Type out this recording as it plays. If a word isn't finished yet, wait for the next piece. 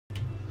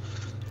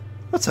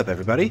What's up,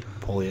 everybody?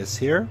 Polius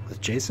here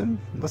with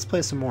Jason. Let's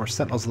play some more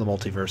Sentinels of the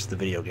Multiverse, the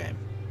video game.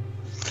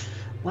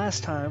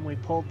 Last time, we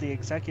pulled the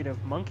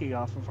executive monkey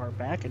off of our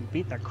back and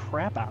beat the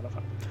crap out of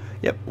him.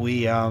 Yep,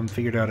 we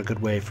figured out a good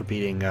way for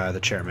beating the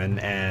chairman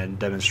and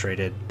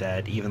demonstrated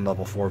that even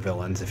level 4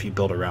 villains, if you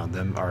build around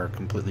them, are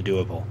completely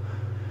doable.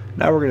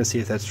 Now we're going to see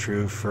if that's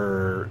true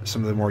for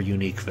some of the more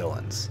unique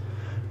villains.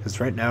 Because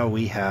right now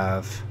we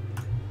have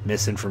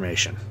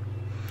Misinformation,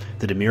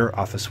 the demure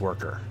office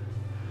worker.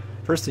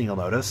 First thing you'll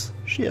notice,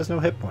 she has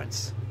no hit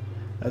points.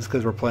 That's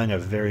because we're playing a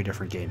very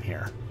different game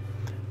here.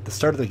 At the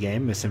start of the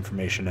game,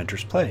 Misinformation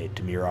enters play.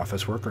 Demure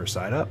office worker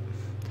side up.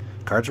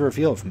 Cards are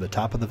revealed from the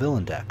top of the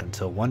villain deck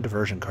until one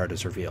diversion card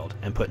is revealed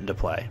and put into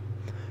play.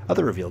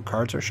 Other revealed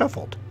cards are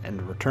shuffled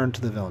and returned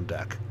to the villain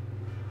deck,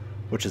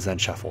 which is then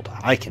shuffled.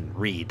 I can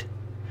read.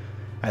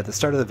 At the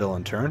start of the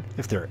villain turn,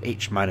 if there are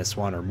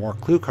H-1 or more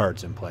clue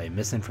cards in play,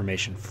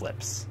 Misinformation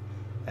flips.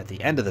 At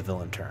the end of the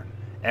villain turn,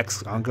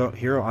 X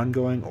hero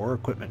ongoing or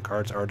equipment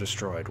cards are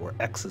destroyed, where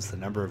X is the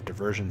number of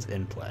diversions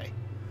in play.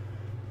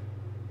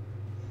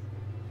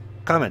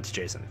 Comments,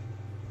 Jason?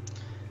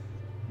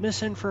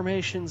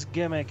 Misinformation's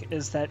gimmick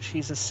is that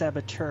she's a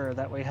saboteur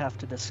that we have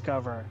to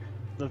discover.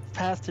 The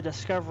path to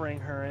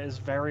discovering her is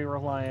very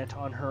reliant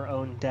on her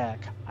own deck.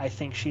 I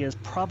think she is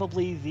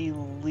probably the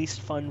least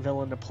fun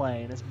villain to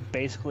play, and is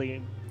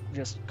basically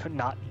just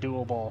not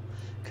doable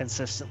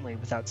consistently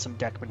without some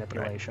deck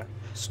manipulation.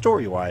 Right.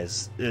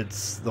 Story-wise,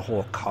 it's the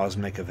whole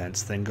cosmic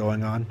events thing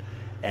going on,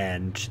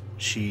 and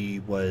she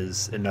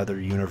was another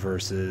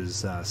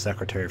universe's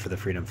secretary for the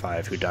Freedom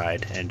Five who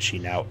died, and she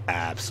now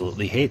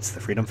absolutely hates the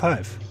Freedom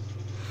Five.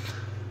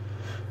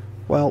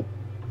 Well,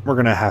 we're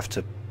going to have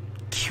to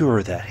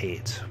cure that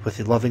hate with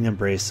the loving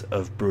embrace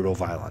of brutal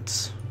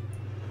violence.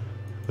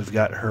 We've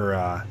got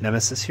her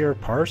nemesis here,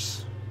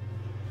 Parse,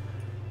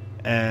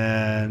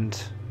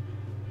 and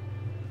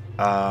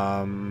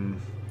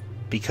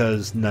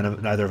because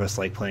neither of us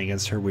like playing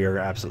against her, we are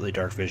absolutely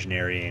dark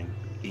visionarying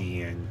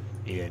Ian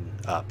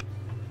up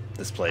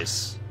this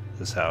place,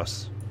 this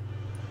house.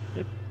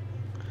 Yep.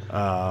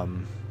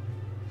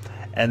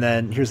 And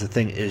then here's the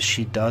thing: is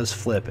she does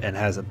flip and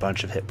has a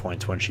bunch of hit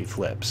points when she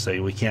flips,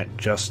 so we can't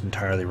just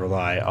entirely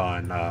rely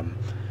on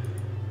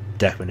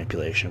deck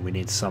manipulation. We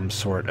need some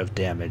sort of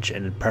damage,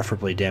 and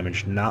preferably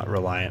damage not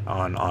reliant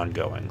on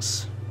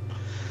ongoings.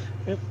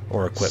 Yep.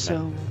 Or equipment.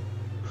 So,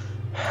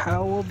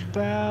 how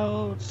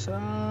about...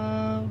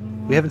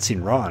 We haven't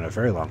seen Raw in a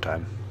very long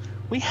time.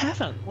 We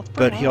haven't. Let's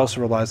bring But he Raw.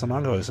 also relies on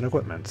ongoings and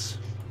equipments.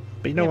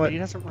 But you know what? But he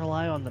doesn't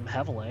rely on them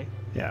heavily.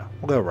 Yeah,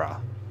 we'll go Raw.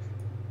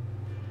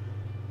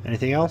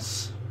 Anything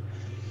else?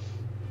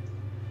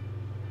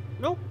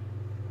 Nope.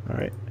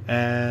 Alright,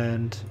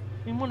 and...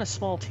 I mean, when a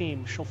small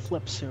team, she'll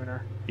flip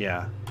sooner.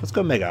 yeah, let's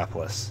go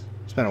Megapolis.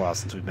 It's been a while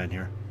since we've been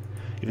here.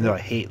 Even though I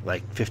hate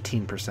like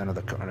 15% of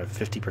the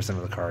 50%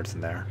 of the cards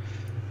in there.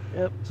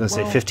 Yep. So I was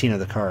gonna say 15 of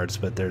the cards,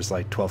 but there's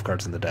like 12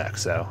 cards in the deck,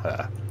 so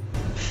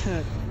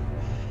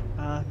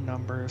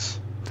numbers.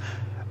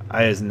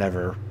 I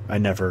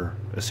never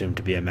assumed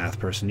to be a math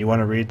person. You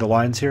want to read the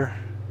lines here?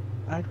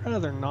 I'd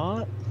rather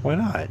not. Why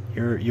not?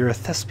 You're a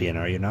thespian,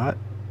 are you not?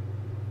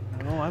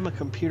 No, I'm a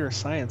computer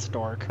science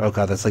dork. Oh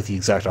god, that's like the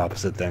exact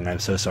opposite thing. I'm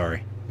so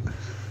sorry.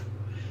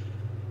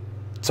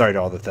 Sorry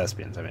to all the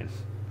thespians, I mean.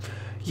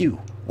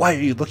 Why are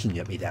you looking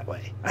at me that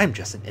way? I'm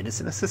just an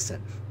innocent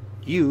assistant.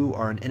 You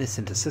are an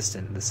innocent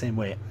assistant in the same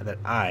way that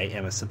I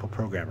am a simple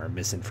programmer.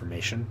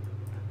 Misinformation.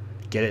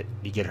 Get it?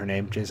 You get her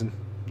name, Jason?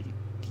 You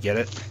get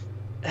it?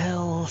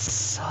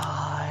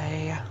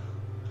 Elsai.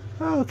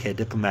 Okay,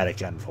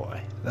 diplomatic envoy.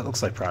 That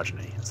looks like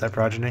progeny. Is that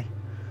progeny?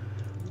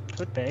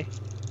 Could be.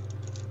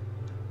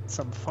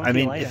 Some funky I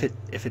mean, lighting.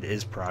 if it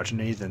is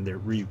progeny, then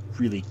we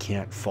really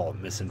can't fault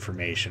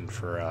Misinformation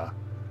for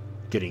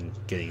getting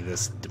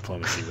this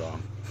diplomacy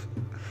wrong.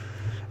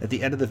 At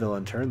the end of the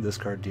villain turn, this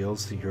card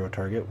deals the hero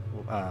target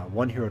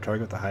one hero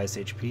target with the highest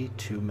HP,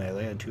 2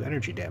 melee, and 2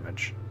 energy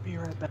damage. Be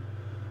right back.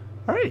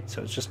 Alright,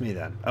 so it's just me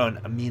then. Oh, and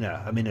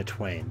Amina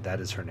Twain,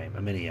 that is her name.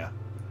 Aminia.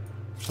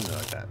 Something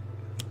like that.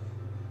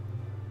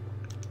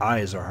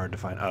 Eyes are hard to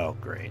find. Oh,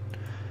 great.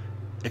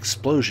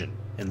 Explosion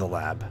in the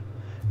lab.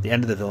 At the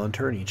end of the villain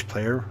turn, each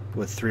player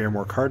with 3 or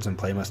more cards in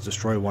play must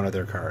destroy one of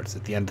their cards.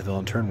 At the end of the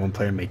villain turn, one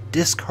player may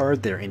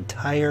discard their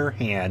entire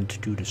hand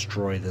to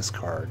destroy this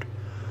card.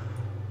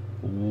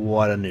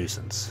 What a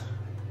nuisance.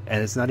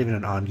 And it's not even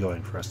an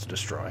ongoing for us to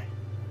destroy.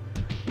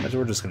 So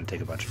we're just going to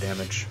take a bunch of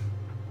damage.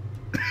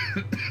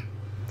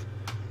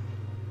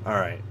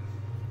 Alright.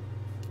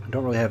 I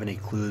don't really have any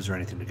clues or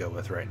anything to go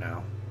with right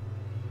now.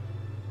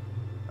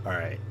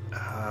 Alright.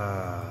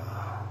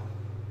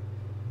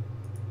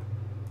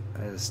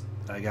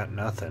 I got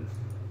nothing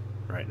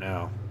right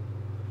now.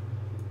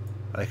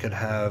 I could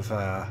have...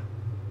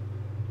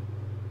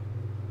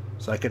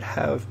 so I could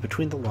have,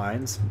 between the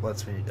lines,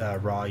 lets me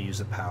Raw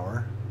use a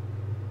power.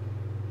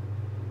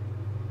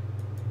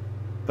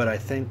 But I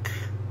think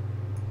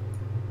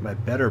my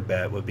better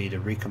bet would be to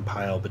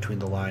recompile between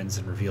the lines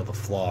and reveal the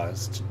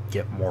flaws to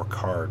get more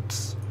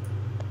cards.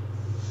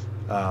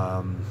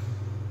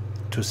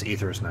 Twist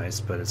Ether is nice,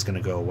 but it's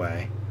going to go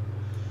away.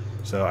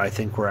 So I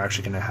think we're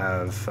actually going to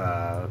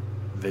have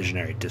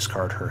Visionary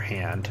discard her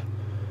hand.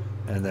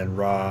 And then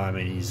Ra, I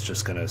mean, he's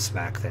just going to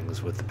smack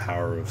things with the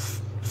power of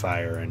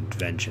fire and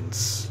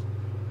vengeance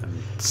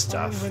and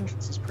stuff.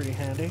 Vengeance is pretty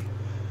handy.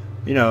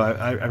 You know,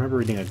 I remember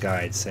reading a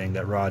guide saying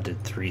that Ra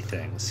did 3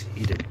 things.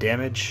 He did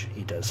damage,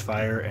 he does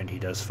fire, and he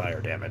does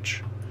fire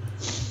damage.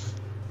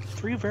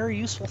 3 very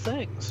useful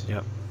things.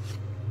 Yep.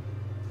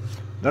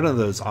 None of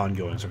those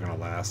ongoings are going to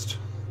last.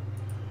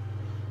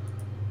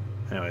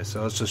 Anyway,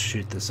 so let's just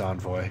shoot this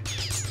envoy.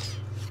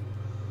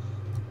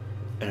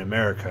 In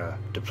America,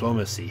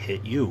 diplomacy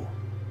hit you.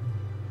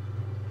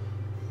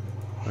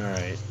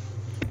 Alright.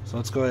 So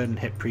let's go ahead and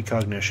hit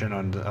precognition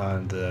on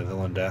the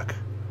villain deck.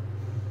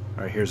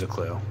 Alright, here's a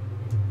clue.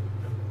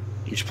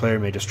 Each player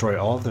may destroy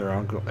all of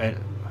their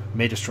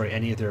may destroy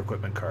any of their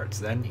equipment cards.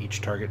 Then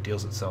each target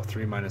deals itself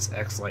 3 minus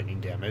X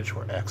lightning damage,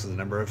 where X is the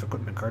number of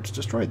equipment cards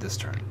destroyed this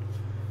turn.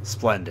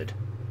 Splendid.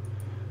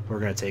 We're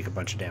going to take a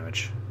bunch of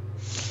damage.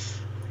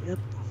 Yep.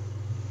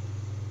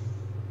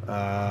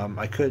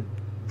 I could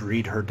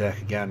breed her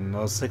deck again.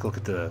 Let's take a look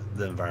at the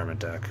environment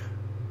deck.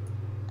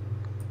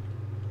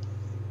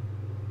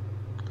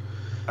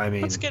 I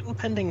mean, let's get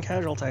impending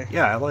casualty.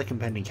 Yeah, I like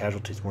impending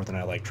casualties more than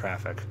I like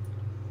traffic.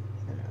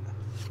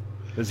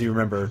 As you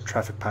remember,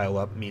 traffic pile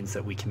up means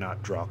that we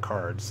cannot draw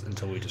cards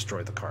until we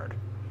destroy the card.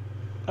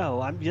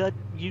 Oh,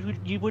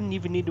 you wouldn't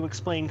even need to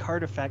explain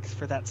card effects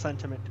for that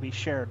sentiment to be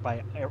shared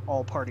by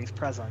all parties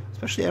present.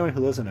 Especially anyone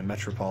who lives in a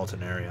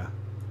metropolitan area.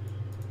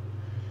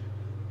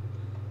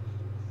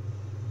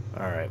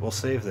 Alright, we'll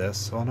save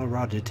this. Oh no,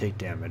 Ra did take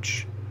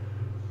damage.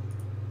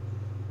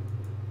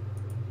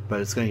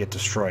 But it's going to get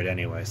destroyed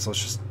anyway, so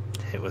let's just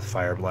hit with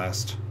Fire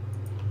Blast.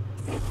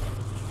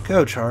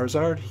 Go,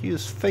 Charizard!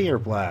 Use Fire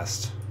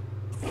Blast!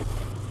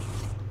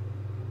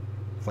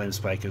 Flame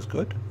Spike is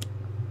good.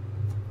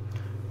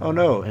 Oh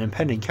no, an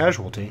impending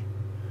casualty.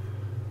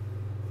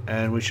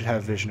 And we should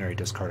have Visionary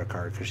discard a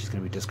card, because she's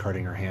going to be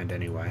discarding her hand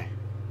anyway.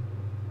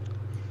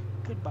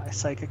 Goodbye,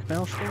 Psychic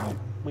Maelstrom.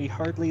 We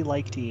hardly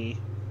liked ye.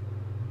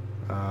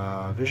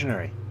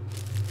 Visionary.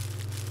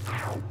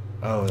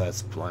 Oh,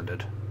 that's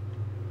blended.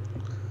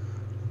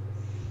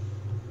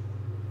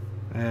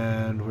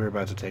 And we're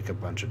about to take a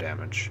bunch of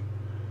damage.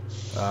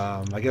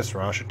 I guess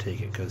Ra should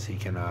take it, because he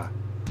can,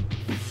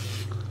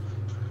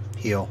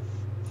 heal.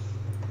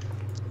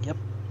 Yep.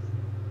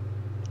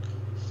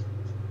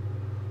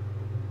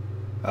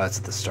 That's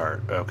at the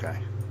start. Okay.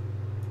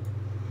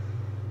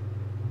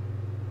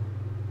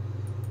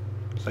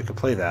 So I could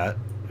play that.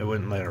 It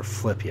wouldn't let her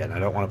flip yet. And I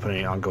don't want to put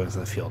any ongoings in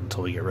the field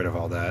until we get rid of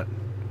all that.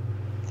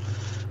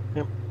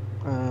 Yep.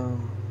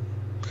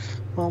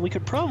 Well, we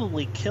could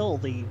probably kill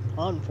the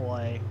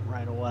envoy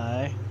right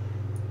away.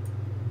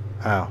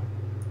 How?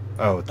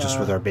 Oh, just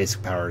with our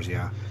basic powers,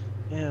 yeah.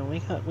 Yeah, we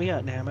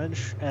got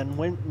damage, and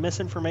when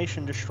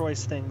misinformation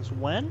destroys things,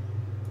 when?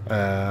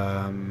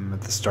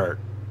 At the start.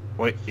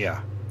 Wait,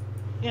 yeah.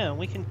 Yeah,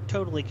 we can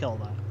totally kill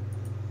that.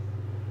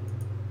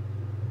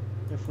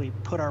 If we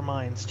put our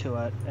minds to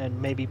it,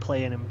 and maybe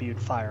play an imbued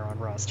fire on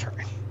Ra's turn.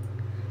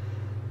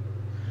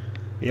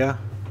 Yeah,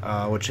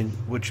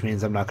 which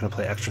means I'm not going to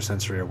play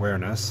extrasensory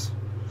awareness.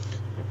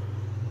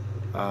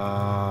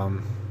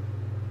 Updated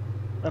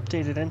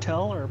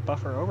intel or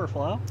buffer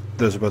overflow?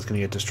 Those are both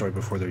going to get destroyed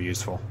before they're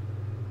useful.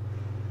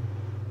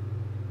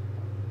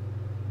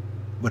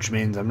 Which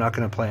means I'm not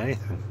going to play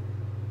anything.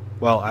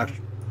 Well,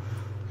 actually,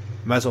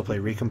 might as well play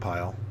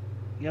Recompile.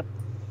 Yep.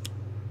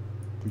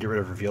 Get rid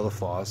of Reveal the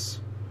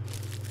Flaws.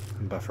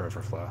 And Buffer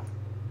Overflow.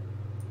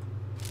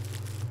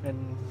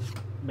 And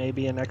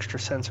maybe an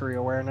extrasensory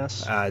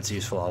awareness? It's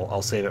useful.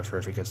 I'll save it for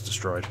if it gets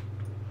destroyed.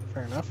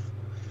 Fair enough.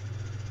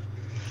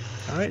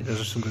 Alright,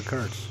 those are some good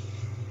cards.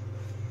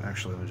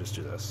 Actually, let me just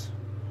do this.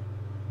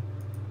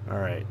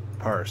 Alright,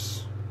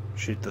 Parse.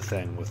 Shoot the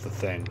thing with the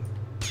thing.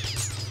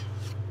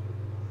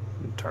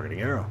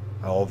 Targeting arrow.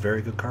 All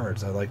very good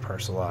cards. I like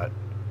Parse a lot.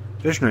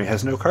 Visionary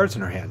has no cards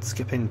in her hand.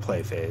 Skipping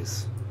play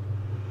phase.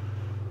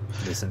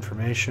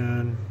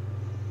 Misinformation.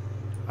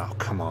 Oh,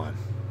 come on.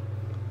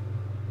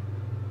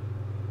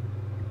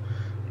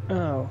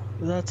 Oh,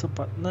 that's a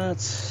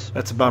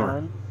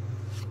bummer. fun.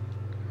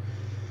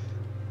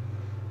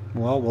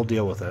 Well, we'll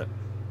deal with it.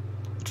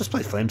 Just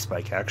play Flame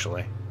Spike,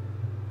 actually.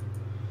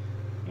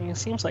 It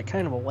seems like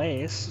kind of a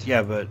waste.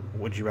 Yeah, but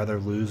would you rather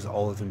lose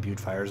all of Imbued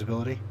Fire's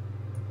ability?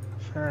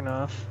 Fair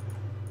enough.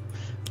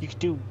 You could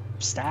do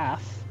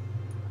Staff.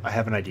 I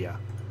have an idea.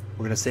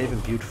 We're going to save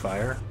Imbued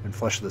Fire and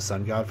Flesh of the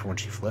Sun God for when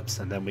she flips,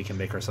 and then we can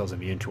make ourselves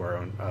immune to our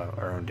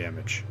own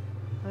damage.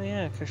 Oh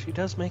yeah, because she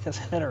does make us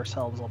hit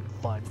ourselves a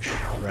bunch.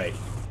 Right.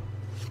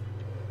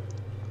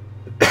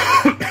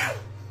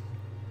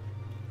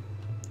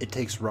 It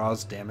takes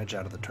Ra's damage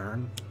out of the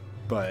turn,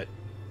 but...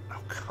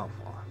 Oh, come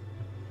on.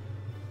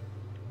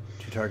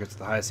 2 targets with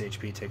the highest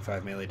HP take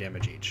 5 melee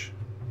damage each.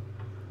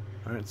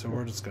 Alright, so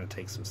we're just going to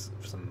take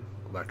some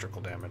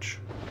electrical damage.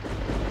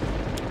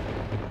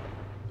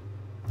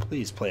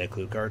 Please play a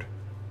clue card.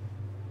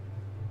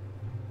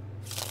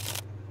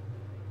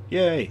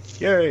 Yay!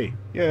 Yay!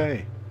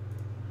 Yay!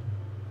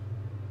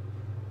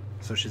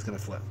 So she's gonna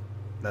flip.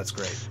 That's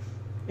great.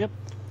 Yep.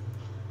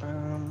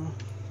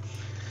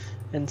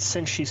 And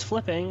since she's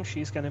flipping,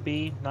 she's going to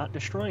be not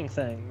destroying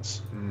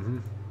things. Mm-hmm.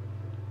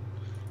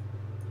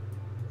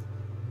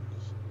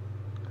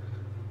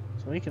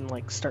 So we can,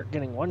 like, start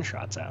getting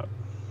one-shots out.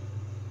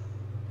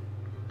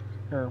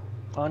 Or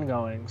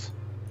ongoings.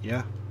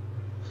 Yeah.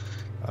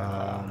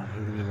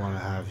 Who do we want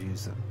to have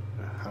use it?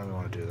 How do we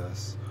want to do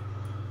this?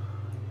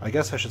 I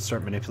guess I should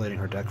start manipulating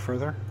her deck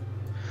further.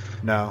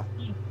 No.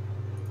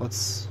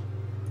 Let's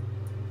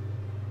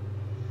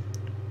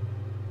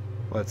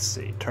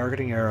see.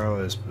 Targeting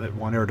arrow is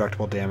 1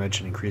 irreductible damage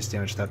and increased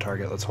damage to that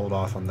target. Let's hold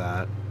off on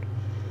that.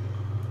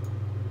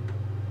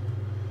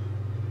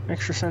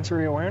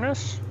 Extrasensory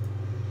awareness?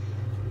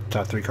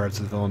 Top 3 cards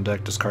of the villain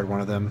deck, discard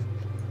 1 of them.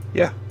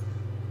 Yeah.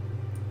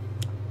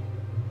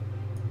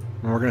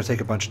 And we're going to take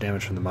a bunch of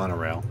damage from the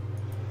monorail.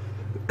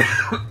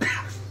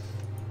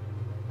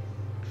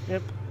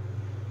 Yep.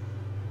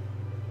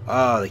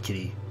 Ah, the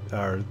kitty.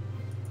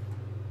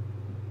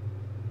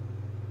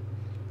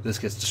 This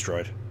gets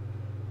destroyed.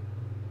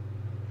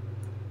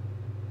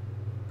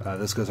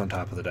 This goes on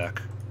top of the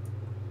deck.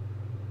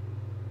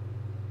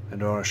 And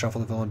do I want to shuffle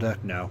the villain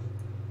deck? No.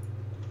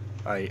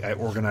 I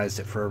organized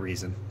it for a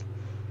reason.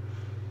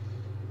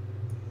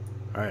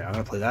 Alright, I'm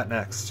going to play that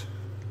next.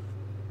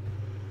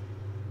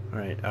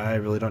 Alright, I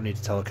really don't need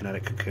to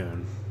telekinetic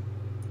cocoon.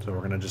 So we're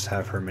going to just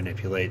have her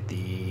manipulate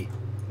the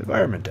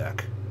environment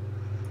deck.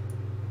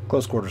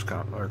 Close quarters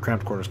or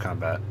cramped quarters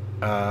combat.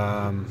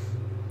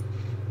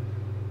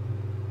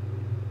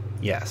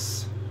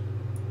 Yes.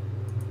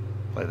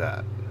 Play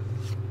that.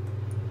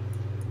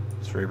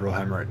 Cerebral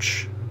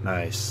hemorrhage.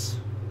 Nice.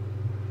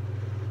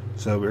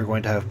 So we're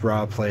going to have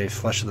Bra play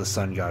Flesh of the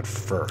Sun God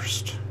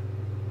first.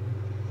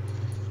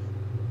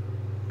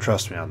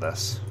 Trust me on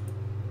this.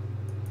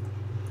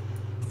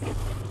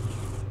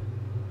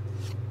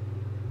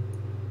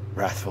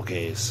 Wrathful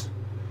Gaze.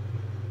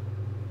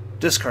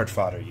 Discard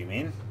fodder, you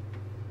mean?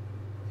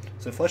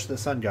 So Flesh of the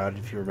Sun God,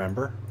 if you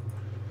remember,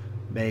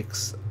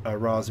 makes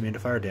Ra's immune to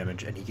fire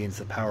damage, and he gains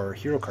the power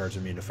hero cards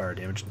immune to fire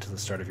damage until the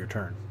start of your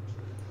turn.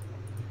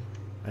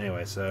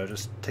 Anyway, so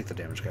just take the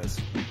damage, guys.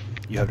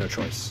 You have no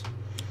choice.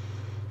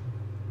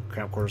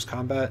 Cramped quarters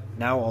combat.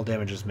 Now all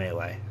damage is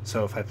melee.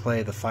 So if I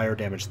play the fire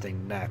damage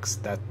thing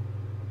next, that...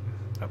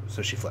 Oh,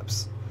 so she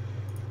flips.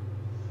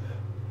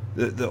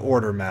 The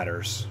order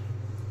matters.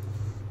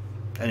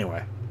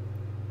 Anyway.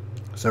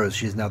 So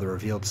she's now the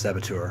revealed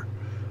saboteur.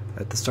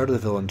 At the start of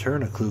the villain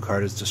turn, a clue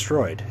card is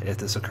destroyed. If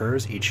this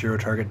occurs, each hero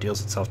target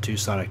deals itself 2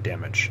 sonic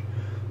damage.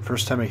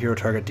 First time a hero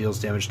target deals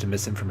damage to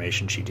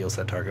misinformation, she deals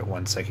that target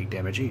 1 psychic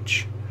damage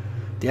each.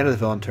 At the end of the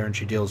villain turn,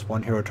 she deals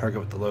 1 hero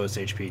target with the lowest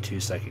HP 2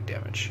 psychic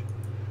damage.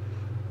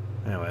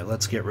 Anyway,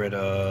 let's get rid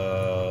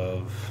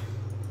of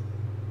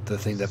the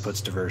thing that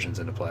puts diversions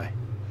into play.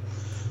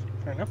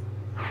 Fair enough.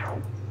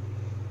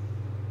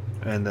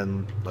 And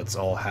then let's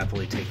all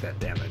happily take that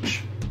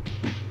damage.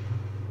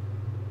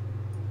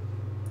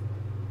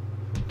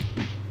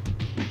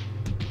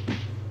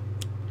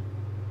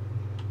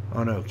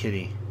 Oh no,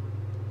 kitty.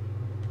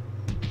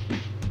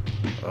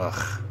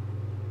 Ugh.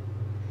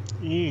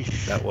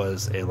 Yeesh. That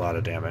was a lot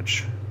of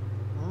damage.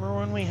 Remember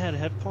when we had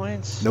hit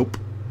points? Nope.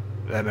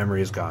 That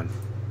memory is gone.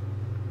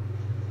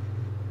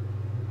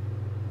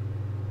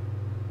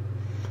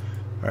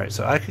 Alright,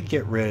 so I could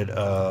get rid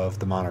of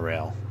the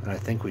monorail, and I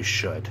think we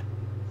should.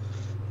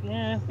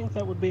 Yeah, I think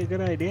that would be a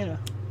good idea.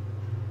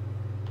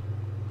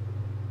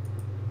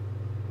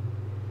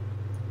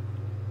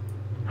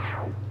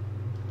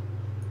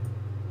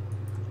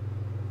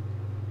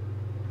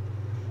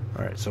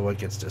 Alright, so what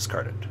gets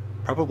discarded?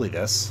 Probably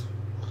this.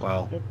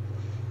 Well, Yep.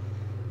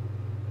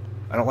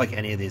 I don't like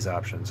any of these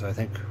options. So I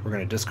think we're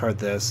going to discard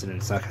this, and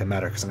it's not going to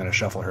matter because I'm going to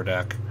shuffle her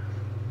deck.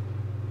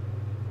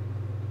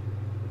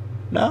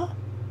 No?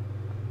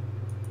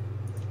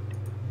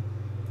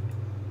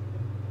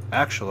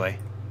 Actually,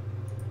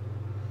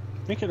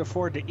 We could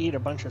afford to eat a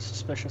bunch of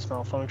suspicious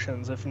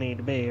malfunctions if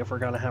need be, if we're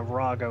going to have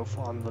Ra go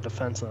on the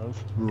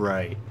defensive.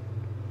 right.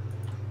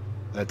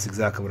 That's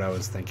exactly what I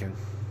was thinking.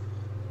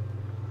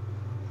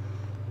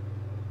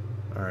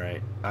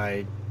 Alright,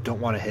 I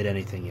don't want to hit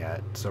anything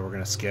yet, so we're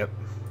going to skip.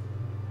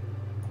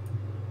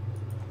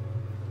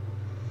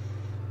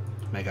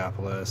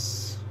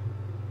 Megapolis.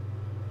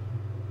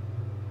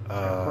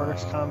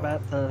 Quarters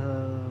combat,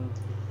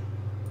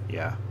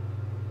 Yeah.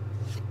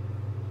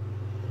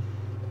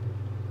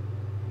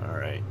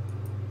 Alright.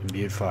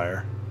 Imbued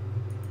fire.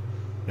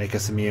 Make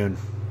us immune.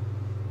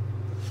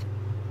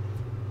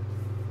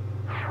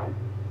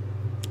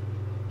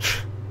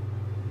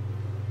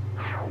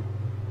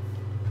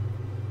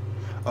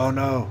 Oh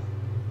no!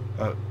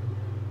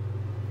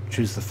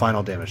 Choose the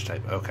final damage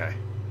type. Okay.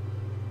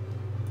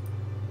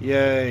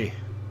 Yay!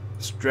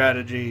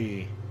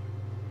 Strategy!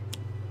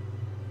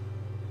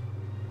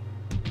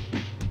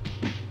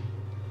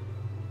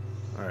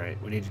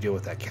 Alright, we need to deal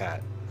with that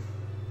cat.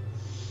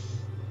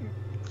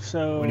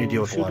 So We need to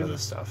deal with a lot of shooting-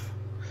 this stuff.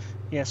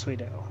 Yes, we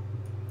do.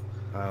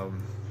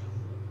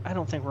 I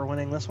don't think we're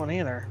winning this one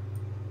either.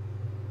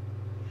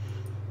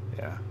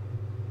 Yeah.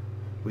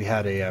 We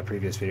had a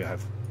previous video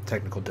have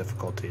technical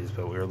difficulties,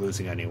 but we were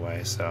losing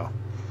anyway, so...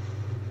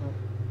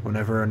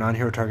 Whenever a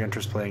non-hero target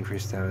enters play,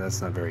 increased damage,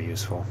 that's not very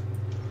useful.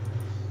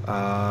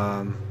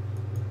 Don't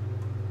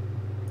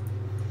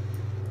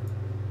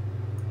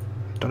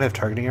I have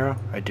targeting arrow?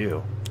 I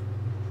do.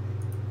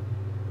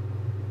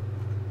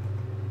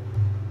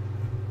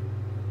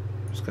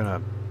 Just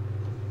gonna...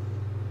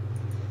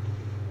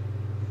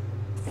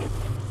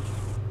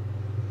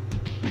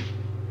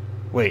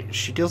 Wait,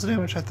 she deals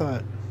damage? I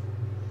thought...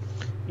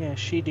 Yeah,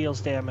 she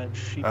deals damage.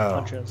 She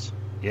punches.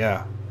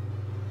 Yeah.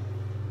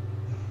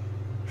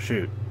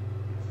 Shoot.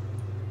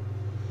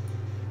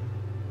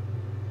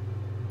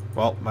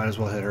 Well, might as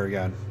well hit her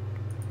again.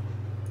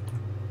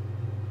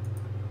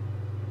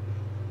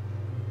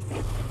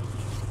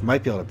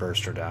 Might be able to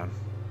burst her down.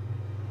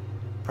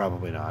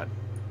 Probably not.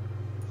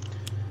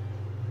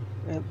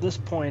 At this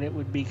point, it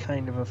would be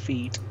kind of a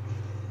feat.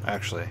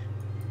 Actually.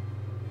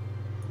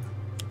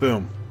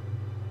 Boom.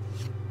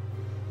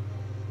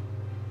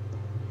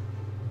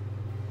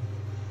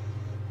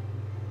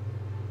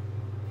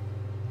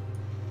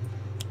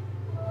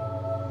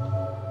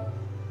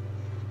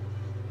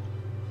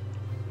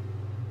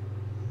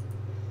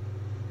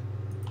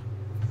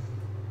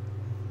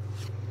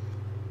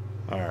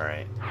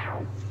 Alright.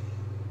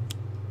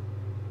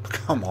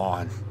 Come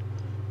on.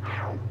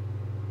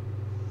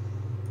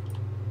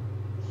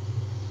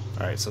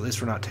 Alright, so at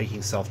least we're not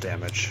taking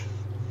self-damage.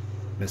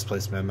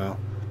 Misplaced memo.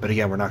 But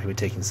again, we're not going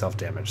to be taking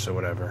self-damage, so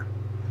whatever.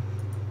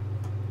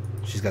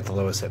 She's got the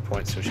lowest hit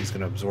point, so she's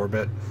going to absorb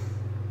it.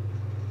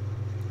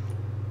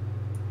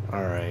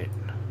 Alright.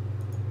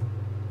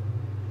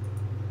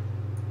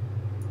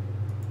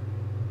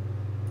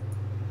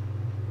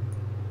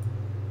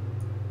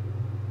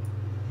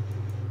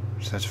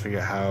 Just have to figure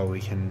out how we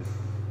can...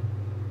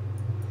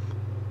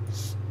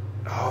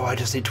 Oh, I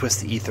just need to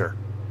twist the ether.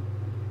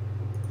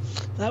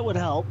 That would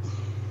help.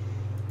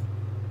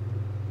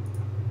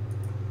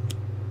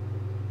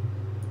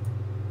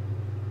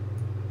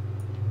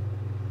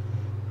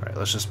 Alright,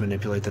 let's just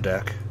manipulate the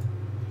deck.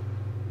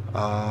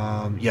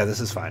 Yeah, this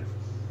is fine.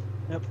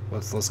 Yep.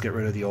 Let's get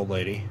rid of the old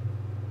lady.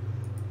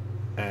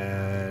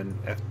 And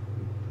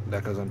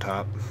that goes on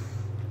top.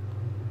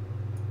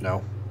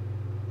 No.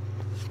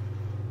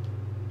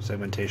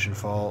 Segmentation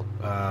fault.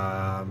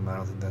 I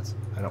don't think that's...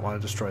 I don't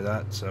want to destroy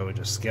that, so we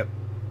just skip.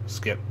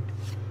 Skip.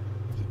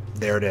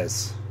 There it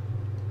is.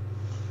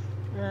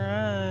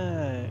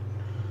 Alright.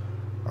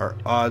 Our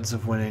odds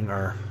of winning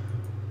are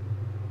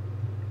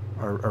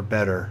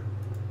better.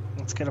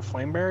 Let's get a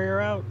flame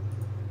barrier out.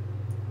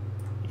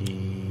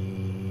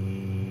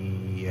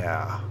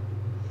 Yeah.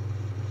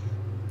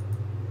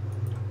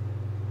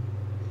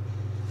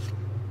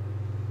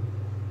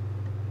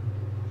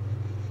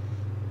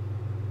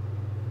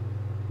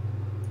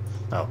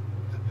 Oh.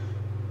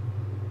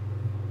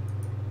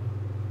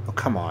 Oh,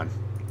 come on.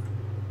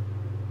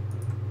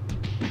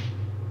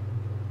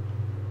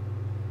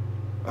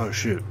 Oh,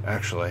 shoot.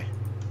 Actually.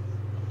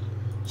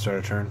 Start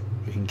a turn.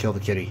 We can kill the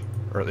kitty.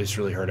 Or at least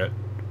really hurt it.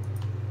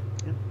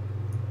 Yep.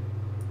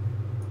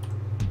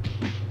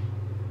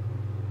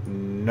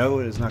 No,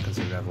 it is not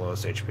considered to have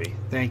lowest HP.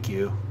 Thank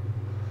you.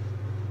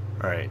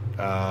 Alright.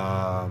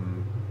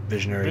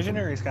 Visionary.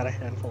 Visionary's got a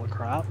handful of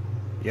crap.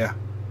 Yeah.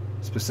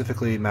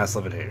 Specifically, mass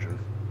levitation.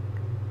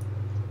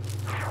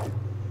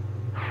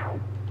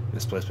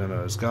 Misplaced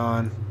memo is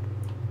gone.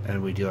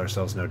 And we deal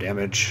ourselves no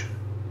damage.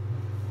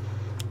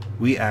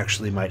 We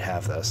actually might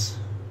have this.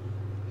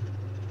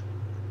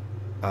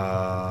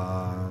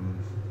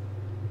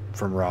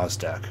 From Ra's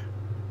deck.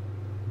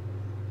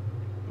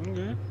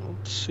 Okay,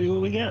 let's see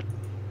what we get.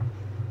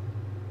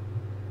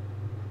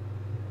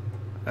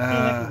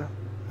 I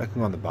can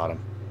go on the bottom.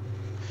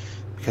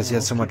 Because he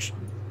has so much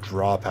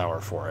draw power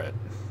for it.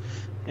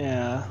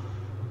 Yeah.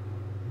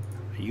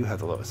 You have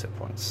the lowest hit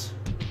points.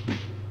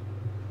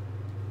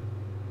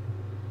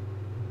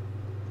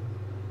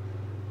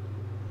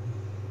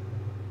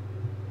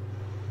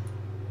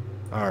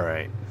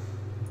 Alright.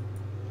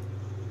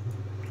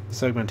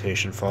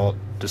 Segmentation fault.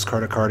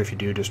 Discard a card if you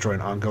do, destroy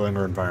an ongoing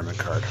or environment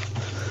card.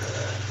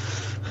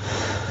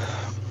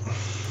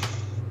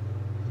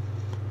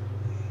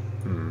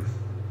 I'm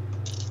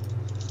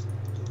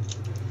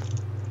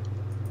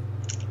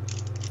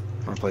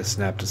going to play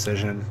Snap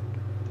Decision.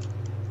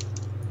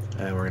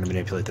 And we're going to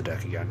manipulate the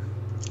deck again.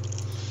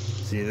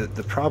 See,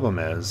 the problem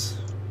is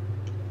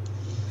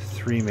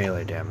 3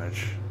 melee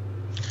damage.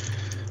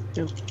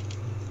 Yep.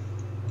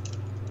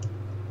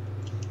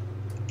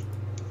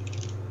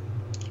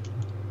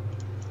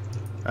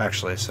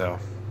 Actually, so...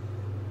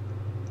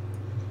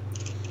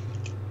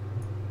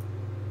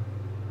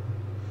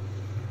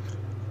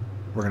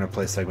 We're going to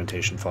play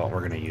Segmentation Fault.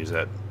 We're going to use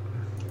it.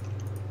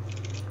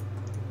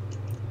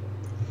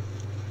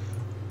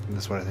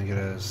 This is what I think it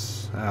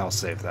is. I'll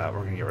save that. We're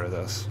going to get rid of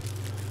this.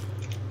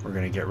 We're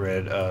going to get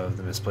rid of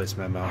the Misplaced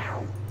Memo.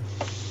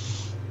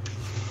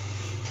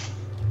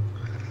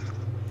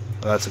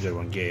 Oh, that's a good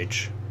one.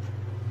 Gauge.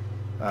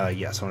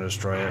 Yes, I want to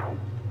destroy it.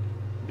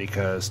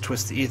 because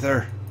Twist the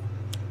Ether.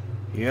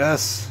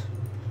 Yes.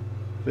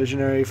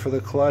 Visionary for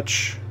the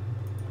clutch.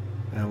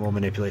 And we'll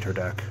manipulate her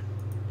deck.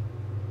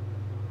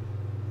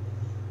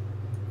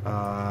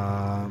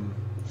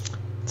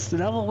 It's the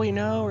devil we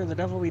know or the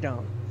devil we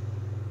don't.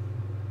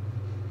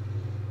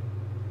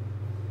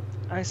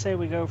 I say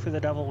we go for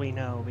the devil we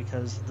know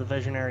because the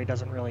Visionary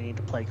doesn't really need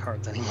to play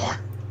cards anymore.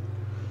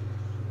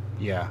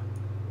 Yeah.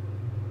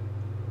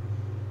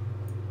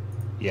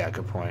 Yeah,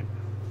 good point.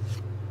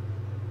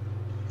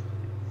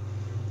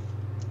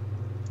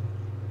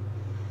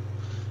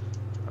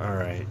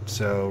 Alright,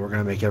 so we're going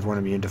to make everyone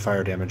immune to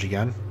fire damage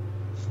again.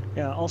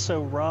 Yeah,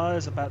 also Ra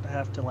is about to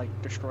have to, like,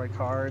 destroy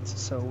cards,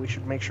 so we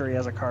should make sure he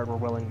has a card we're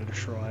willing to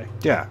destroy.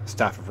 Yeah,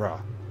 Staff of Ra.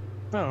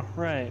 Oh,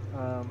 right.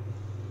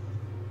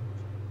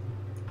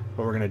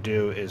 What we're going to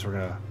do is we're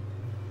going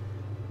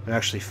to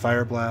actually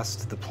Fire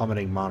Blast the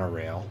Plummeting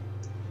Monorail.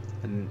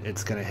 And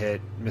it's going to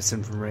hit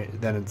Misinformation,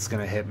 then it's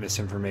going to hit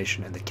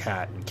Misinformation and the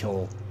cat and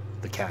kill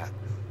the cat.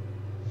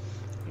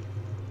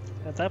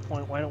 At that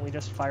point, why don't we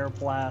just Fire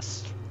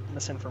Blast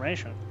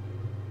Misinformation?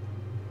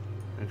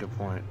 A good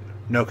point.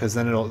 No, because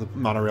then the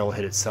monorail will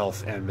hit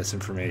itself and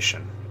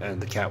Misinformation, and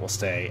the cat will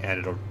stay, and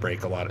it'll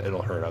break a lot.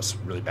 It'll hurt us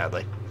really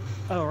badly.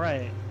 Oh,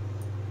 right.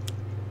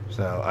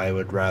 So I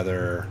would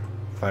rather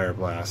Fire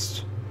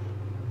Blast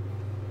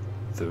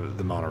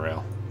the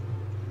monorail.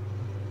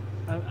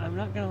 I'm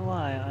not gonna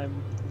lie,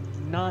 I'm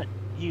not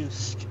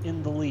used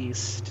in the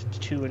least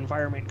to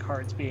environment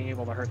cards being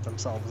able to hurt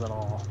themselves at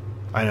all.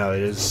 I know,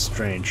 it is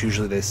strange.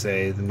 Usually they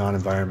say the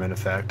non-environment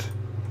effect.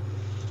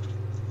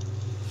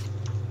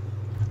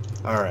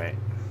 Alright.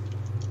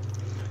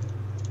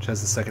 Which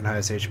has the second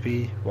highest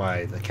HP?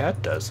 Why, the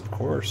cat does, of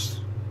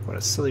course. What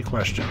a silly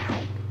question.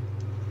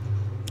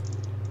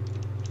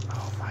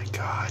 Oh my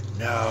god,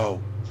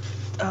 no!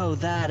 Oh,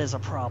 that is a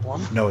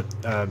problem. No,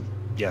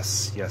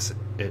 yes,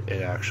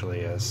 it actually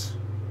is.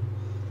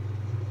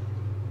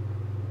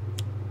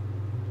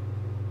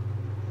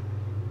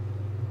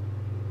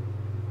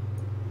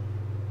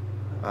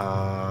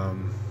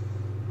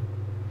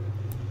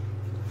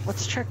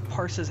 Let's check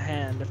Parse's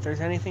hand. If there's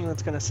anything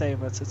that's going to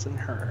save us, it's in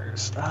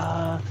hers.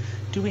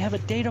 Do we have a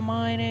data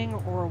mining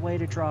or a way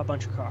to draw a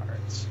bunch of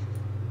cards?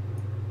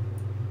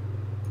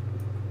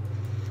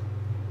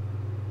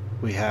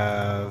 We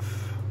have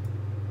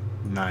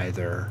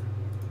neither.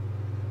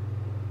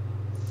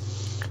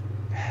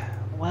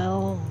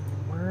 Well,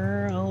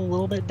 we're a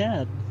little bit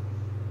dead.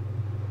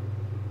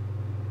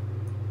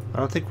 I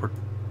don't think we're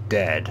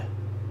dead.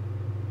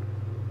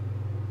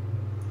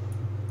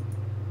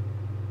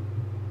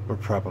 We're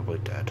probably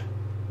dead.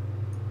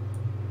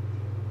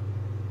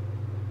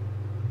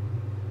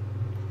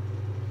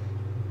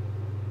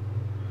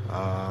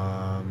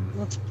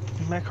 Let's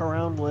mech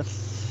around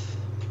with...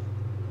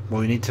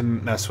 Well, we need to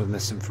mess with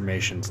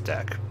Misinformation's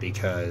deck,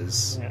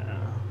 because... Yeah.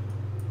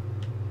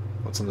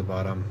 What's on the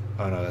bottom?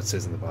 Oh no, that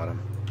stays on the bottom.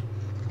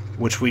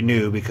 Which we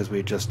knew, because we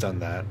had just done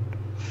that.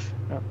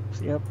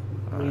 Yep.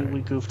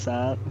 We goofed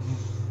that.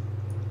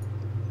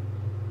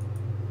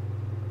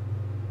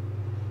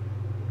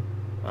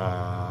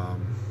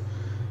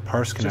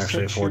 Parse can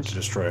actually afford to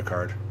destroy a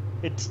card.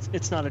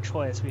 It's not a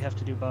choice. We have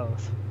to do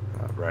both.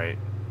 Right.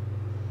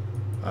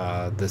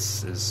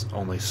 This is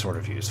only sort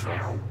of useful.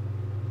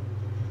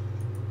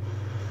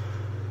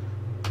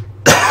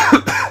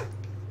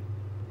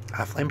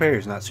 Flame Barrier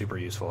is not super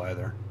useful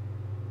either.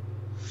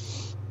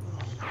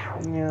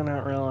 Yeah,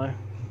 not really.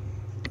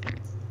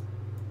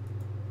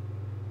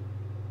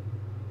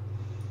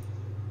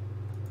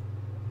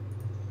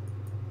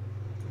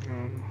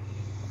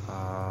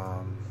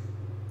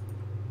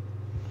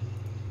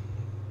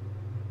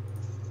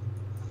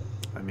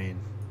 I mean,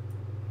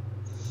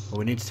 well,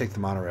 we need to take the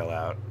monorail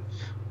out.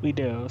 We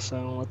do,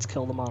 so let's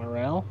kill the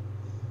monorail.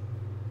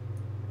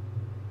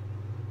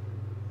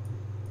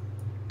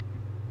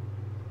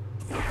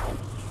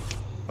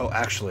 Oh,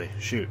 actually,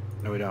 shoot.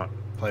 No, we don't.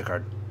 Play a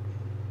card.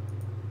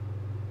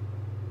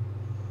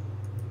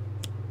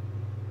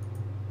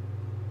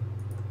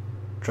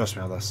 Trust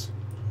me on this.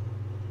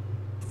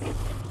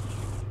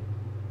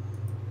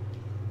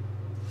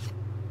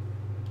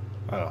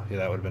 Oh, yeah,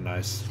 that would have been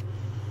nice.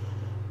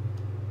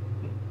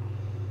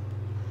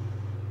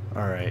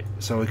 Alright,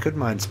 so we could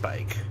Mind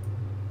Spike.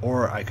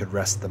 Or I could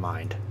Rest the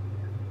Mind.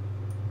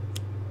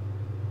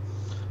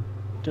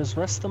 Does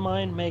Rest the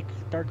Mind make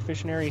Dark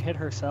Visionary hit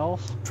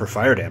herself? For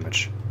fire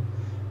damage.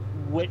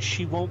 Which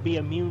she won't be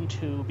immune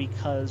to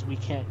because we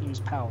can't use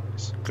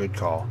powers. Good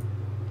call.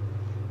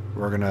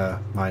 We're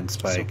gonna Mind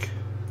Spike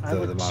the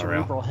monorail.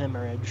 Cerebral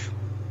Hemorrhage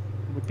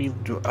would be...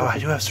 Oh, I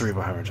do have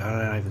Cerebral Hemorrhage. How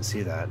did I not even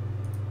see that?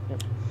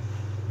 Yep.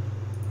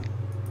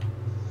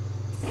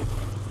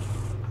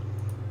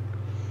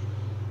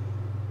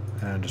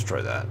 And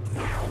destroy that.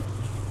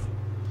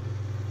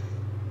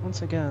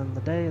 Once again,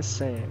 the day is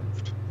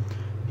saved.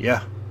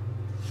 Yeah.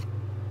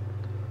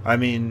 I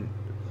mean,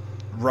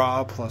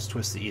 Raw plus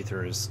Twist the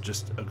Ether is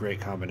just a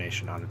great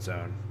combination on its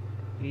own.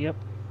 Yep.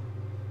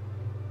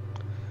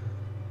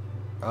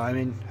 I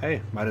mean,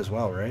 hey, might as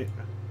well, right?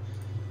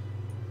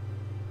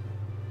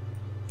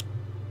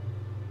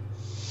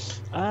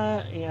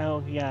 You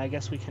know, yeah, I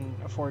guess we can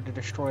afford to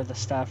destroy the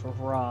Staff of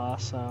Ra,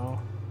 so...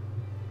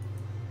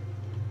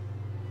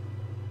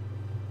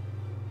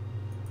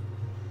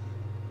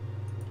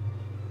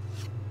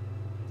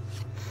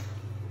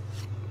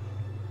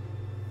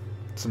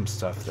 Some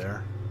stuff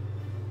there.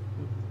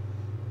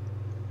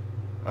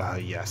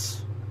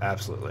 Yes,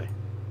 absolutely.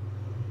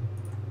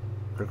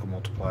 Critical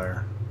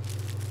multiplier.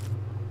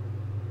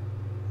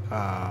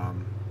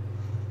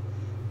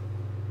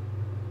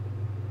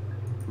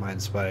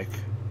 Mind Spike.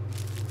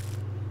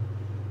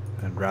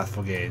 And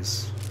Wrathful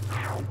Gaze.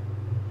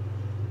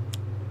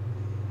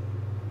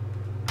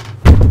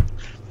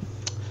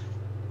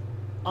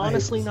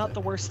 Honestly, not the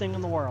worst thing in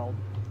the world.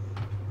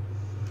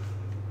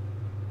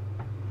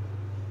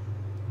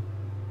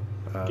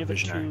 Give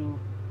Visionary. it to...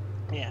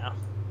 Yeah.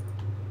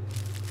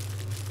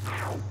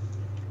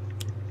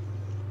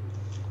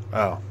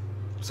 Oh,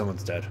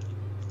 someone's dead.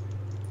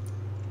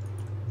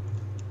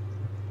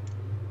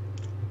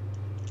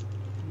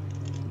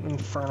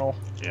 Infernal.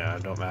 Yeah,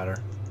 don't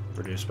matter.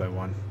 Reduced by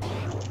 1.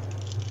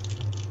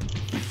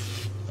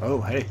 Oh,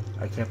 hey,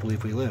 I can't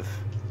believe we live.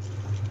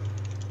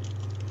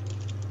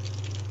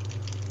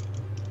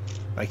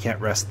 I can't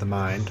rest the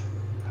mind.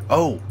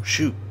 Oh,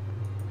 shoot.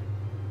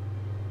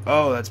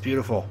 Oh, that's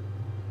beautiful.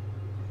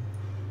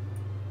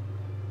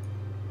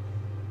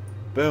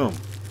 Boom.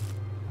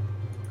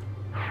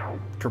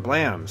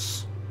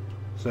 Kerblams.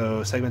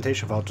 So,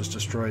 segmentation vault just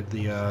destroyed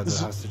the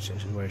hostage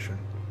situation.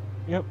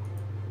 Yep.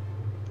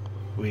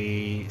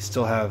 We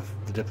still have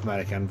the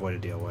diplomatic envoy to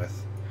deal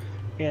with.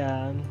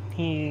 Yeah, and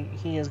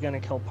he is going to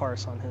kill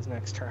Parse on his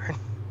next turn.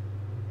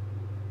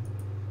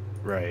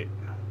 Right.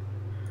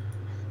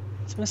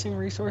 What's missing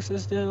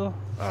resources do?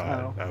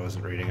 Oh. I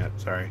wasn't reading it.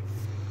 Sorry.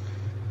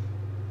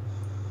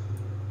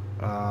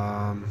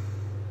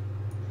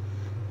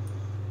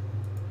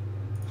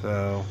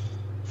 So...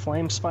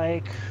 Flame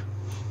Spike.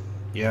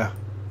 Yeah.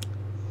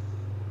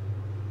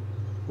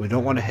 We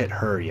don't want to hit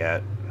her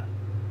yet.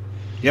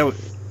 Yeah,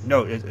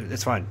 no,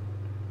 it's fine.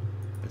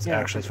 It's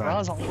actually fine.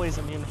 Ra's always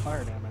immune to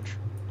fire damage.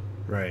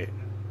 Right.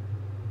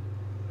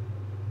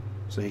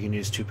 So he can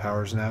use 2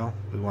 powers now.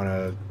 We want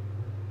to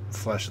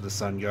Flesh of the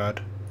Sun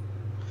God.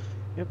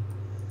 Yep.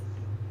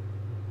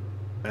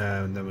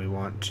 And then we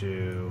want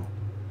to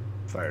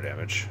fire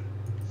damage.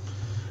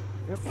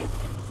 Yep.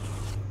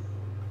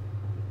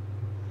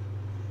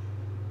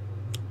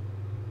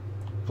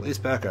 Police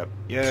backup.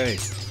 Yay.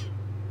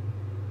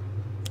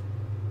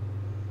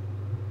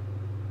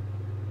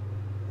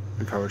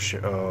 Recover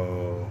shit.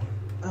 Oh.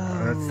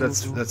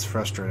 That's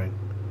frustrating.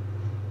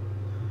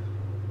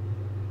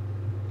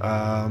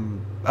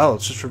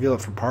 Let's just reveal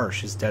it from Par.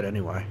 She's dead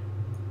anyway.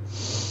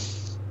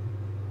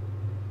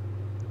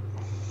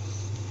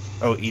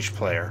 Oh, each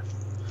player.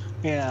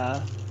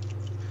 Yeah.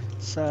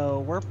 So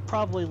we're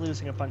probably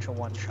losing a bunch of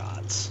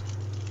one-shots.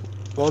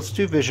 Well, let's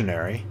do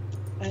Visionary.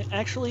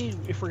 Actually,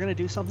 if we're going to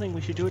do something,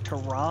 we should do it to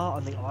Ra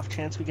on the off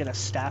chance we get a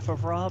Staff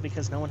of Ra,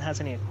 because no one has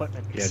any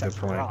equipment except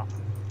for Ra.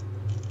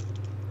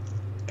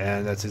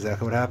 And that's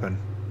exactly what happened.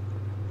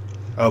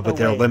 Oh, but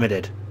they're wait.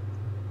 limited.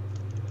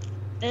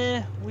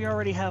 We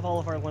already have all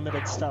of our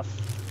limited stuff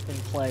in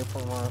play, for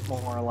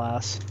more or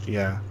less.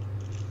 Yeah.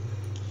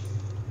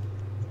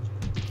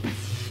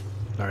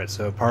 Alright,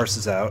 so Parse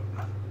is out.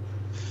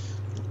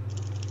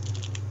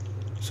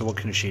 So what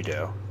can she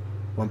do?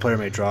 One player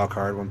may draw a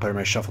card, one player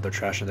may shuffle their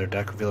trash in their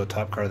deck, reveal the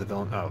top card of the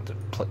villain... Oh,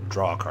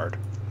 draw a card.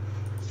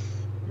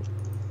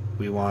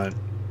 We want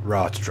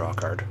Ra to draw a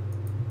card.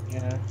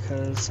 Yeah,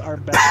 because our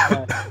best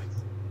bet...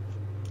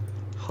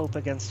 Hope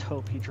against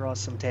hope, he draws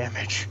some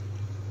damage.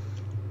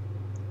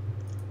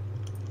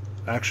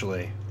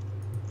 Actually,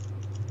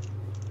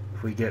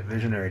 if we get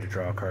Visionary to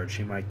draw a card,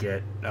 she might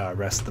get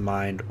Rest the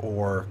Mind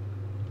or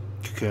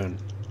Cocoon.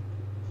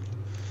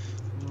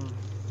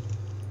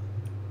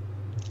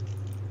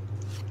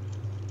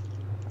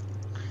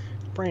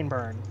 Brain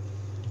burn.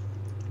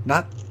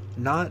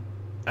 Not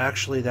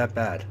actually that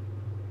bad.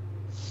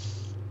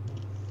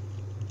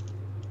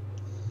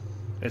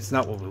 It's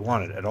not what we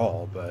wanted at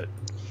all, but...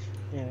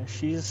 Yeah,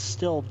 she's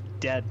still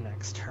dead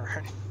next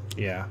turn.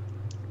 Yeah.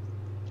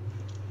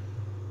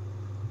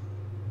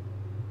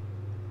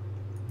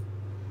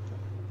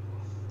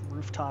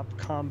 Rooftop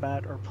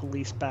combat or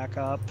police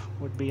backup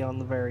would be on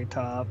the very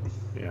top.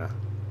 Yeah.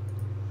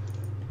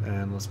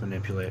 And let's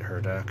manipulate her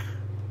deck.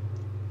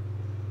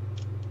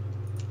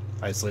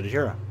 Isolated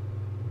Hero.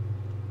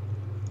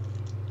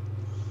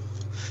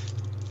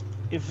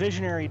 If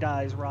Visionary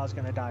dies, Ra's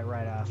gonna die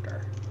right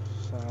after.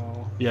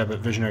 So... Yeah, but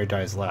Visionary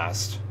dies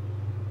last.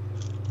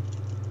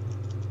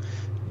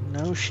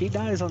 No, she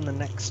dies on the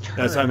next turn.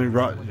 That's, I mean,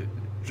 Ra,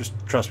 just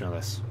trust me on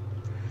this.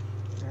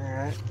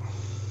 Alright.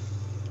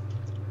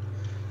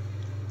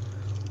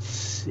 Let's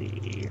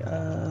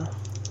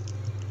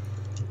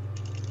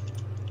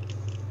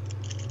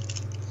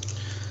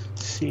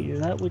see,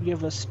 that would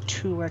give us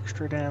 2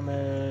 extra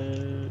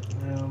damage.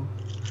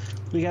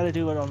 We gotta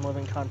do it on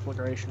Living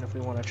Conflagration if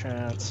we want a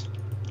chance.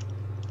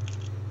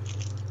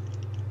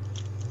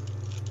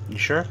 You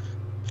sure?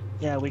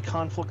 Yeah, we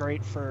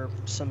conflagrate for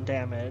some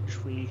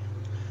damage. We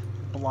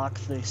block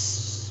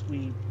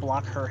we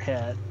block her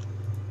hit.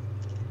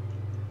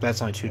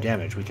 That's only 2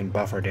 damage. We can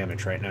buff our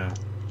damage right now.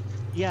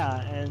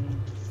 Yeah,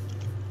 and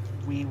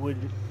we would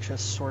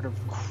just sort of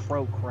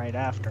croak right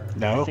after.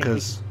 No,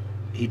 because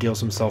he deals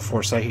himself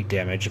 4 psychic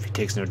damage. If he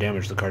takes no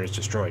damage, the card is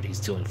destroyed. He's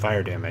dealing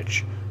fire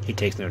damage. He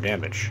takes no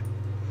damage.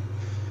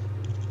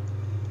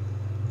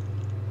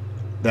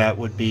 That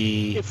would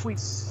be... If we...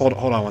 Hold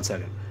on 1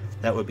 second.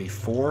 That would be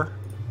 4,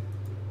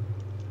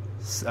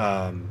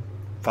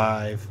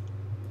 5,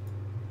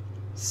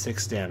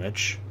 6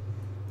 damage.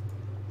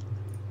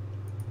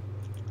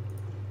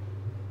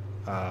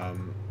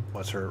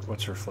 What's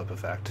her flip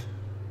effect?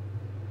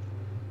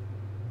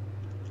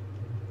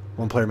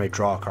 1 player may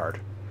draw a card.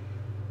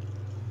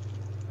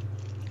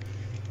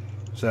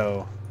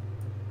 So,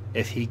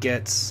 if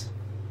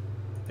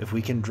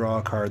we can draw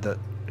a card that...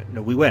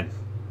 No, we win.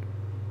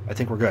 I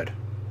think we're good.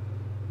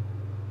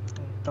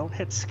 Don't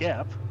hit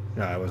skip.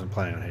 No, I wasn't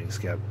planning on hitting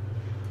skip.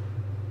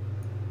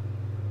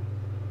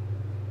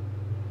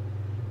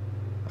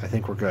 I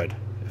think we're good.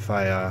 If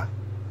I,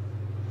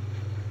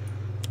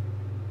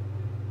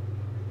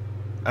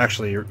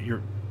 Actually,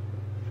 you're...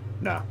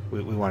 No,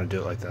 we want to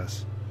do it like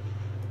this.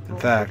 In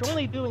fact... We're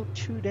only doing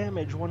 2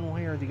 damage one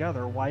way or the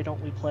other. Why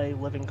don't we play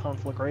Living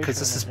Conflagration? Because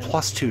this is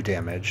plus 2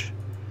 damage.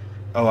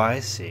 Oh,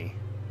 I see.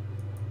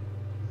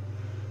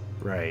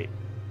 Right.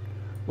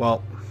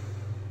 Well...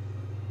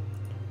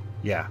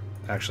 Yeah,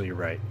 actually you're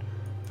right.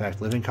 In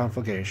fact, Living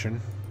Conflagration.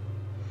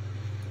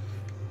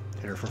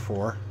 Hit her for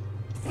 4.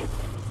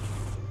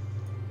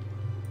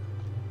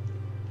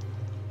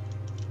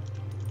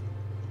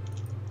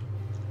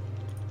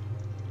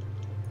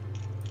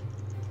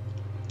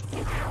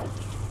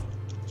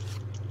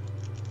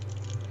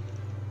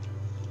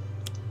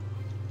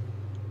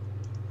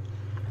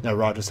 Now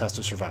Raw just has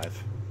to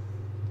survive.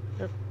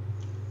 Yep.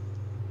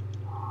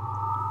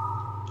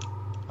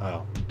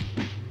 Oh.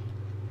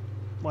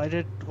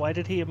 Why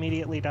did he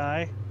immediately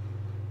die?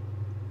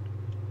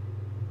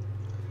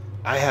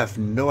 I have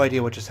no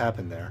idea what just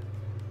happened there.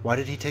 Why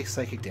did he take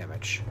psychic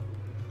damage?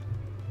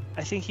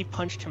 I think he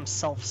punched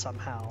himself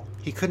somehow.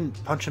 He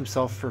couldn't punch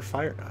himself for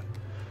fire.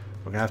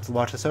 We're gonna have to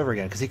watch this over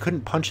again because he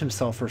couldn't punch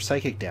himself for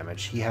psychic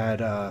damage. He had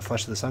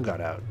Flesh of the Sun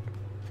God out.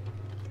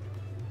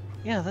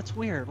 Yeah, that's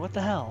weird. What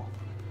the hell?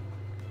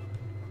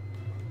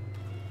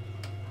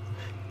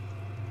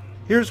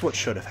 Here's what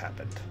should have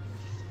happened.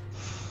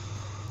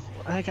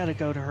 I gotta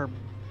go to her.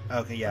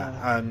 Okay,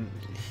 yeah.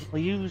 Will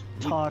you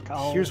talk?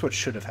 Here's what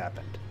should have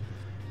happened.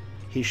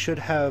 He should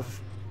have.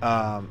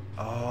 Oh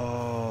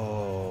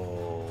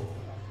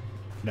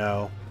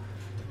no,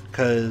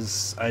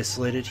 because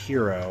isolated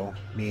hero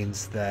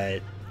means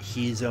that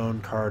his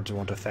own cards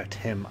won't affect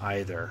him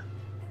either.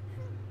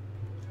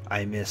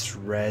 I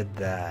misread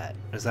that.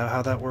 Is that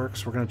how that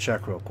works? We're gonna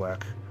check real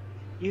quick.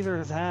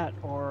 Either that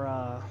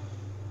or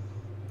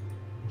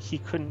he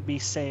couldn't be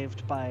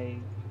saved by.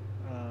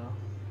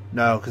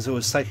 No, because it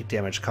was psychic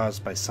damage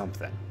caused by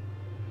something.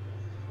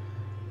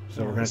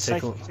 So we're going to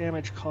take psychic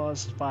damage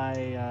caused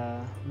by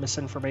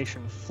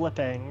misinformation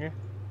flipping.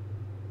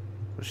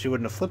 She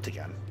wouldn't have flipped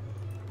again.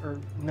 Or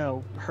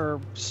no, her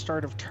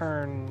start of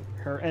turn,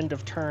 her end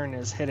of turn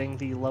is hitting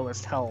the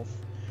lowest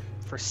health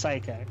for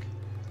psychic.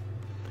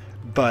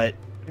 But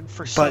no,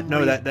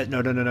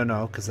 reason...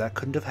 no, because that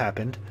couldn't have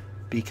happened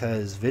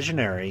because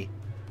Visionary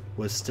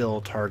was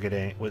still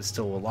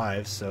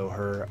alive, so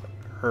her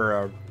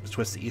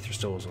Twist the Ether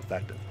still was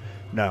effective.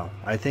 No,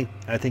 I think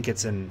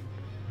it's in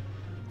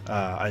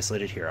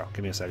isolated hero.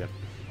 Give me a second.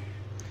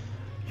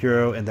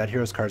 Hero and that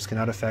hero's cards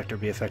cannot affect or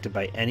be affected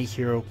by any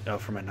hero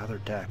from another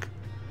deck.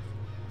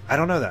 I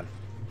don't know then.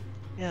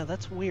 Yeah,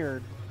 that's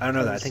weird. I don't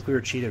know that. I think we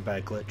were cheated by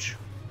a glitch.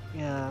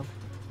 Yeah,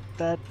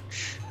 that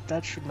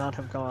should not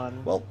have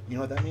gone. Well, you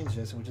know what that means,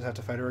 Jason? We just have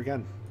to fight her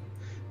again.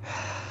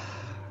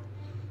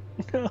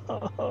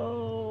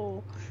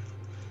 No.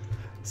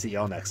 See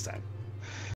y'all next time.